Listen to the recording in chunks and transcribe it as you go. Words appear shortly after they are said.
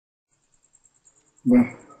Bon,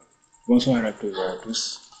 bonsoir à tous et à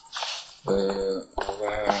tous. On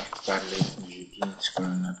va parler aujourd'hui de ce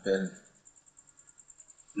qu'on appelle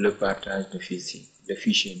le partage de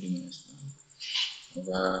fichiers du moins. On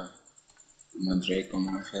va montrer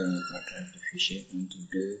comment faire un partage de fichiers entre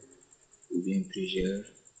deux ou bien plusieurs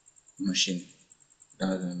machines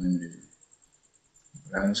dans un même réseau.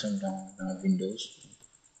 Là, nous sommes dans Windows.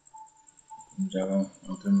 Nous allons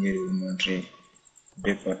en premier vous montrer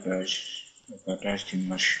un partage qui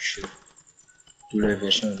marche sur toutes les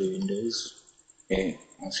versions de Windows, et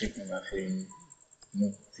ensuite on va faire une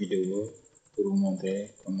autre vidéo pour vous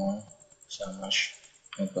montrer comment ça marche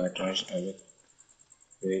un partage avec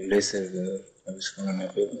les serveurs, avec ce qu'on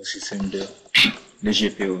appelle un système de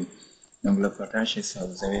GPO. Donc le partage c'est ça,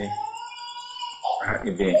 vous avez A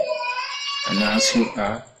et B. Maintenant sur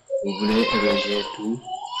A, vous voulez héberger tous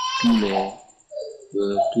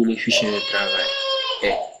les fichiers de travail,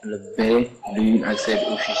 et le B, lui, accède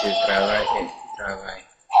aux fichiers de travail et travail.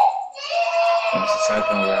 Donc c'est ça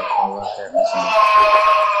qu'on va faire ensemble.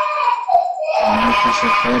 Maintenant, pour ce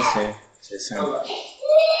faire, c'est simple.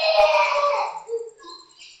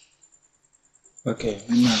 Ok,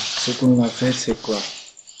 maintenant, ce qu'on va faire, c'est quoi?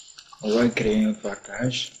 On va créer un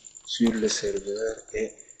partage sur le serveur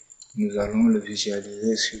et nous allons le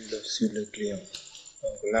visualiser sur le client.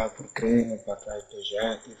 Donc là, pour créer un partage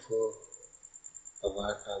déjà, il faut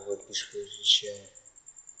avoir à votre disposition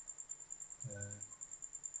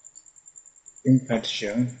une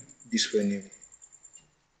partition disponible.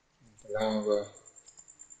 Donc là, on va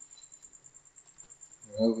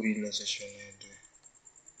ouvrir le gestionnaire de...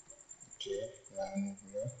 Ok, là, on ouvre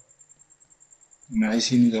là. Maintenant,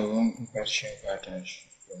 ici, nous avons une partition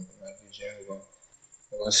partage. Donc là, déjà,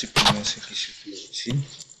 on va supprimer ce qui se trouve ici.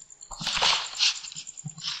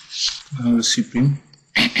 On le supprime.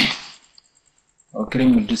 On crée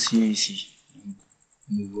un dossier ici. Donc,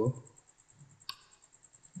 nouveau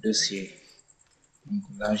dossier. Donc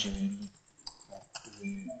là, je vais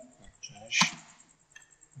le partage.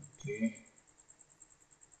 Ok.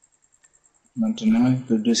 Maintenant,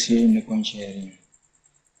 le dossier ne contient rien.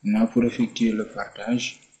 Maintenant, pour effectuer le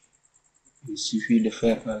partage, il suffit de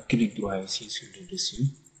faire un clic droit ici sur le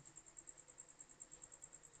dossier.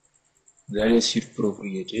 Vous allez sur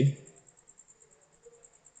propriété.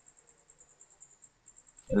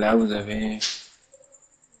 Et là, vous avez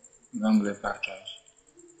l'onglet partage.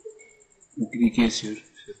 Vous cliquez sur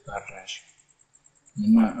partage.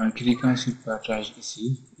 Maintenant, en cliquant sur partage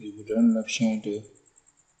ici, il vous donne l'option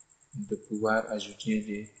de pouvoir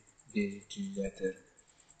ajouter des utilisateurs.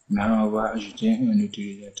 Maintenant, on va ajouter un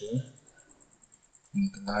utilisateur.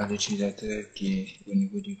 Donc là, l'utilisateur qui est au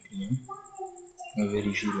niveau du client. On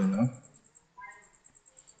vérifie le nom.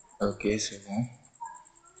 Ok, c'est bon.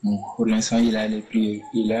 Donc, pour l'instant, il a les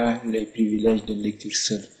privilèges de lecture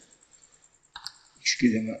seul.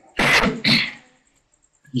 Excusez-moi.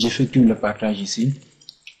 J'effectue le partage ici.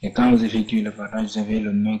 Et quand vous effectuez le partage, vous avez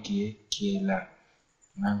le nom qui est là.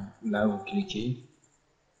 Là, vous cliquez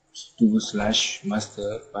 /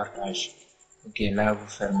 master partage. Ok, là, vous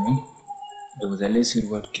fermez. Et vous allez sur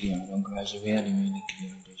votre client. Donc là, je vais allumer le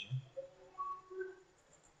client déjà.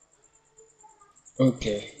 Ok.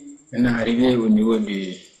 Maintenant, arrivé au niveau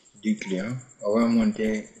du client, on va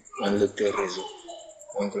monter un lecteur réseau.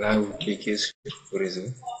 Donc là, vous cliquez sur réseau.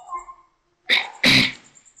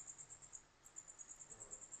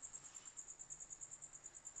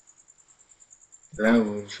 Là,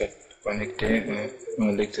 vous faites connecter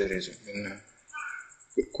un lecteur réseau. Maintenant,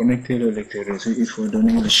 pour connecter le lecteur réseau, il faut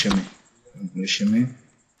donner le chemin. Donc le chemin,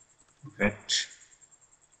 vous faites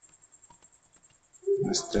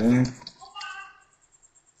master.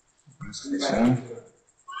 C'est ça.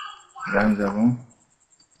 Là, nous avons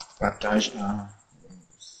partage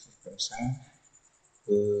comme ça.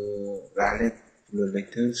 La lettre pour le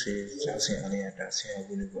lecteur, c'est aléatoire, c'est à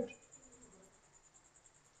vous de voir.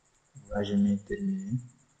 Là, je mets terminé.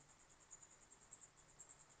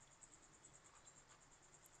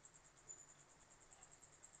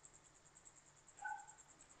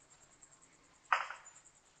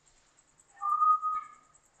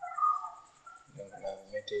 Donc là,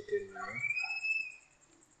 vous mettez terminé.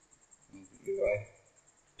 Donc, il va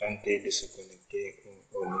tenter de se connecter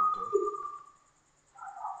au lecteur.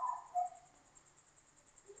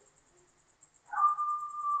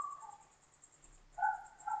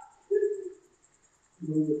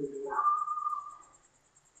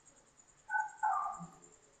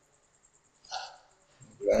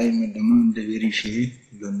 Là, il me demande de vérifier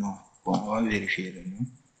le nom. Bon, on va vérifier le nom.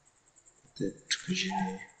 Peut-être que je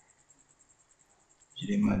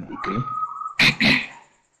l'ai mal écrit.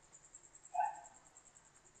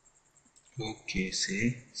 Ok,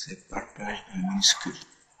 c'est partage en minuscule.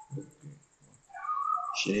 Okay.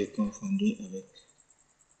 Je l'ai confondu avec.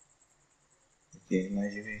 Ok, là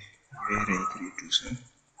je vais réécrire tout ça.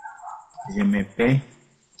 Je mets P.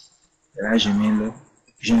 Et là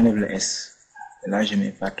j'enlève le S. Et là je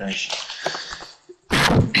mets partage.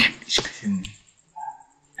 Excusez-moi.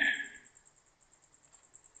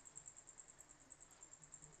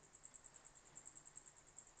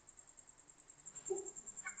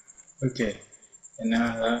 Ok.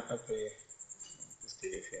 Maintenant là, après, qu'est-ce que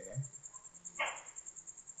j'ai fait là?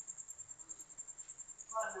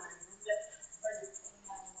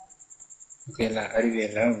 Ok, là, arrivé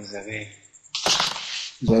là, vous avez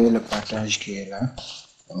le partage qui est là.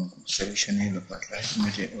 Donc, vous sélectionnez le partage, vous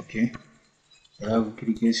mettez OK. Et là, vous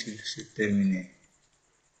cliquez sur terminer.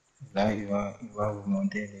 Là, il va vous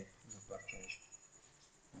montrer le partage.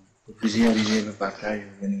 Pour visualiser le partage,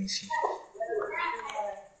 vous venez ici.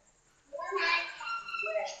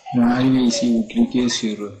 Donc, arrivé ici, vous cliquez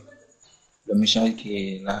sur le message qui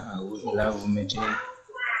est là en haut. Et là, vous mettez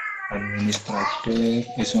administrateur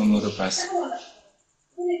et son mot de passe.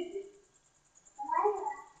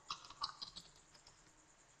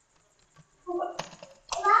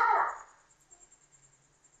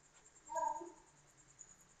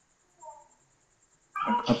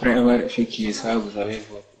 Donc, après avoir effectué ça, vous avez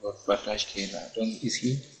votre partage qui est là. Donc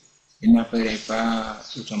ici, il n'apparaît pas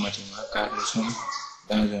automatiquement car nous sommes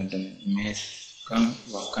dans un domaine. Mais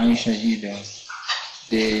quand il s'agit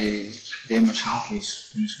des machines qui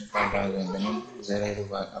ne sont pas dans un domaine, vous allez le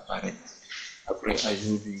voir apparaître après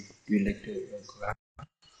ajout du lecteur. Donc là,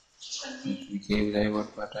 vous avez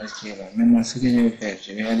votre partage qui est là. Maintenant, ce que je vais faire,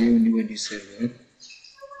 je vais aller au niveau du serveur.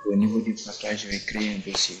 Au niveau du partage, je vais créer un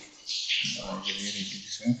dossier. Alors, je vais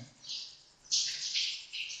réduire ça.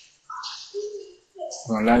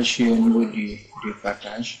 Bon, là, je suis au niveau du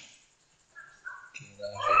partage.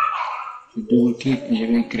 Je double-clique et je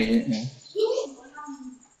vais créer un.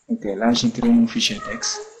 Ok, là, j'ai créé un fichier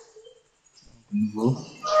texte. Nouveau.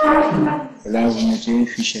 Et là, vous mettez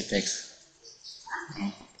fichier texte.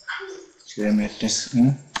 Je vais mettre test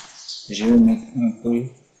 1. Je vais mettre un peu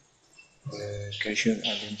quelque chose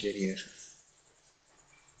à l'intérieur.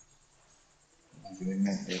 Je vais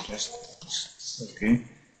mettre des tests. Ok.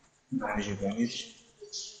 Là, je valide.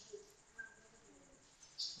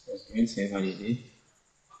 Ok, c'est validé.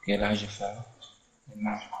 Ok, là, je ferme.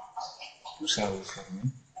 Maintenant, tout ça, vous fermez.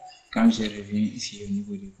 Quand je reviens ici au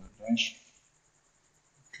niveau du partage,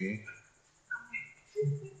 ok,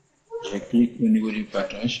 je clique au niveau du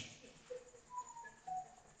partage.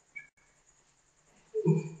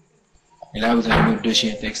 Et là, vous avez votre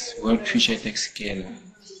dossier texte, votre fichier texte qui est là.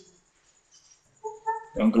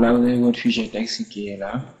 Donc là, vous avez votre fichier texte qui est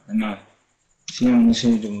là. Maintenant, si on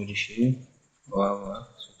essaie de modifier, on va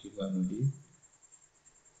voir ce qu'il va nous dire.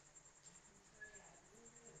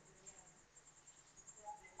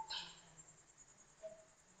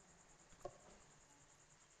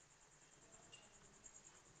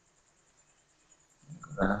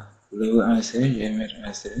 Donc là, vous voulez insérer, je vais mettre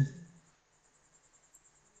insérer.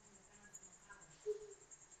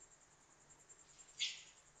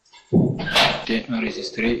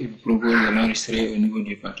 Enregistré, il propose de l'enregistrer au niveau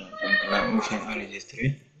du patron. Donc là, on fait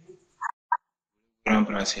enregistrer.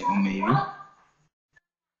 Remplacer un mail.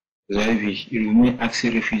 Vous avez vu, il vous met accès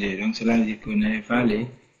refusé. Donc cela veut dire que vous n'avez pas les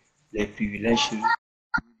privilèges sur le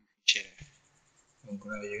fichier. Donc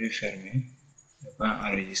là, je vais fermer, ne pas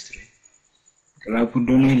enregistrer. Donc là, pour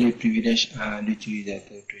donner les privilèges à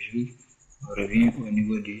l'utilisateur toujours, on revient au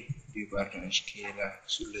niveau du partage qui est là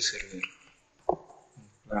sur le serveur. Donc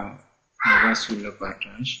là, on va sur le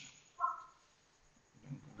partage.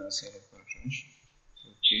 Donc là, c'est le partage.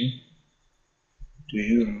 OK.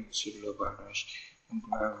 Toujours sur le partage. Donc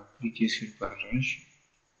là, vous cliquez sur partage.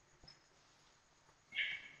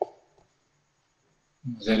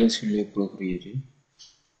 Vous allez sur les propriétés.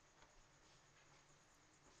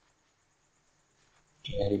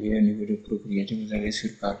 Arrivé au niveau de propriété, vous allez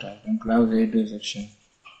sur partage. Donc là, vous avez deux options.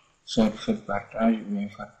 Soit vous faites partage ou bien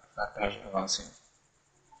partage avancé.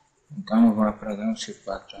 Donc quand on va par exemple sur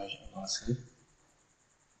partage avancé,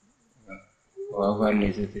 on va voir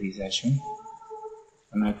les autorisations.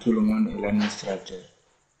 On a tout le monde et l'administrateur.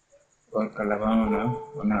 Alors que là-bas,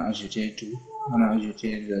 on a ajouté tout. On a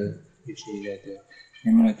ajouté l'utilisateur.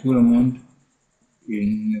 Maintenant, tout le monde,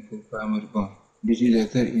 il ne peut pas me répondre.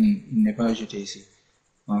 L'utilisateur, il n'est pas ajouté ici.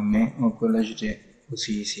 Bon, mais on peut l'ajouter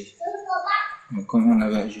aussi ici. Donc, comme on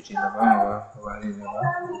l'avait ajouté là-bas, on va aller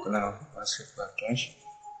là-bas. Donc là, on va sur partage.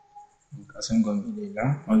 Donc, comme il est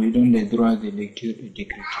là, on lui donne les droits de lecture et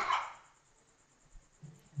d'écriture.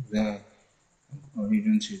 Là, on lui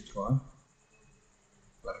donne ce droit.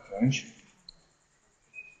 partage.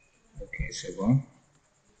 Ok, c'est bon.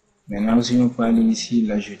 Maintenant, si on peut aller ici,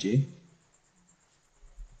 l'ajouter.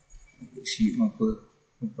 Ici, on peut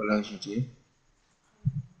l'ajouter.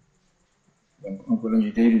 Donc, on peut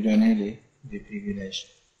l'ajouter et lui donner les privilèges.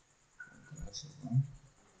 Donc, là, c'est bon.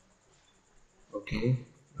 Ok,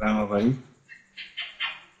 là, on valide.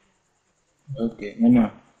 Ok,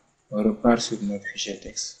 maintenant, on repart sur notre fichier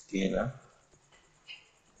texte qui est là.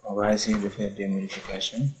 On va essayer de faire des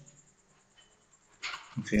modifications.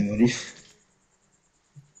 On fait modif.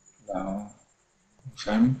 Là, on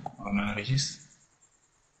ferme, on enregistre.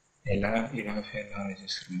 Et là, il va faire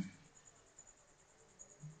l'enregistrement.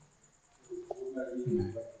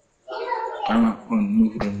 Quand on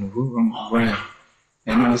ouvre de nouveau, voilà.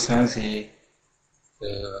 Maintenant, ça, c'est...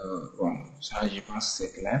 bon, ça, je pense que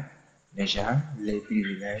c'est clair. Déjà, les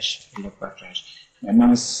privilèges et le partage.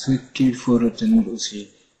 Maintenant, ce qu'il faut retenir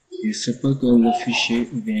aussi, il se peut que le fichier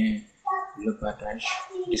ou bien le partage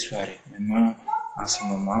disparaît. Maintenant, en ce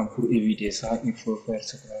moment, pour éviter ça, il faut faire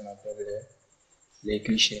ce qu'on appelle les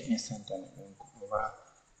clichés instantanés. Donc,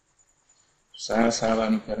 ça va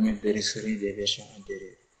nous permettre de restaurer des versions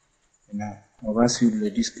antérieures. Maintenant, on va sur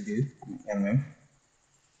le disque dur elle-même,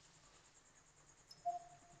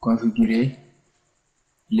 configurer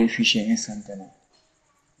les fichiers instantanés.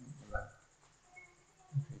 Voilà.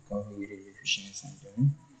 Configurer les fichiers instantanés.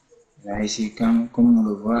 Là, ici, comme on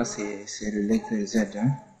le voit, c'est le lecteur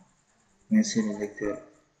Z1, mais c'est le lecteur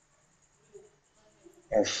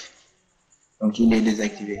F. Donc, il est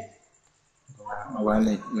désactivé. Voilà, on va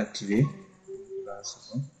l'activer. Là,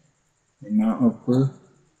 c'est bon. Maintenant, on peut,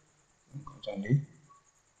 donc, attendez,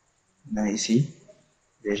 là, ici,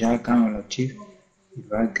 déjà, quand on l'active, il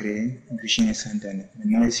va créer un fichier instantané.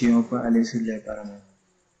 Maintenant, ici, on peut aller sur les paramètres.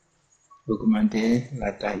 Augmenter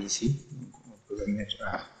la taille ici. Donc, on peut le mettre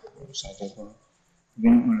à, ça dépend.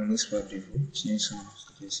 Bien, on le laisse par défaut,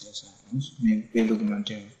 511, mais on peut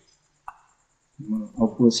l'augmenter. On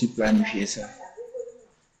peut aussi planifier ça.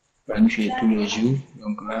 Planifier tous les jours.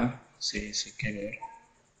 Donc là, c'est quelle heure?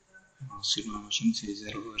 Sur ma machine, c'est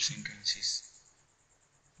 0h56.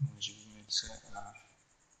 Donc, je vais mettre ça à...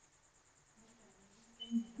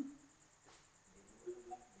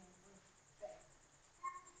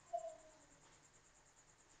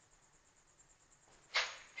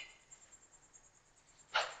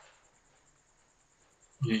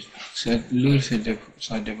 L'heure,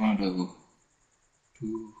 ça dépend de vous.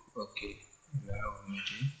 Tout, ok. Là, vous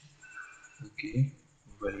mettez, ok,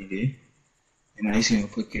 vous validez. Maintenant, ici, on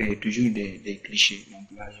peut créer toujours des clichés.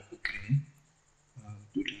 Donc là, je peux créer tout à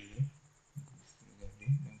l'heure. Regardez.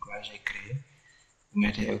 Donc là, j'ai créé. Vous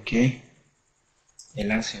mettez ok. Et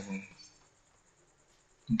là, c'est bon.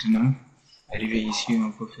 Maintenant, arrivé ici,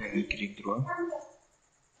 on peut faire un clic droit.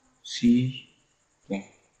 Si, bon,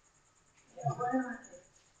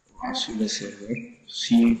 sur le serveur,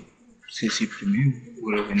 si c'est supprimé, vous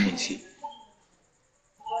revenez ici.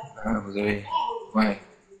 Là, vous avez, ouais,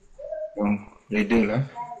 donc les deux là,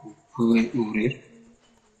 vous pouvez ouvrir,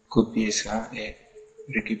 copier ça et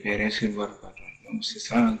récupérer sur votre partage. Donc c'est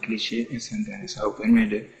ça un cliché instantané. Ça vous permet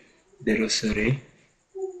de restaurer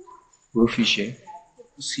vos fichiers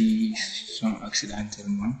s'ils sont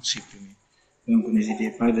accidentellement supprimés. Donc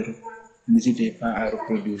n'hésitez pas à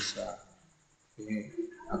reproduire ça et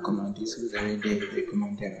à commenter si vous avez des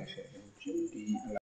commentaires à faire. Donc, je vous dis à la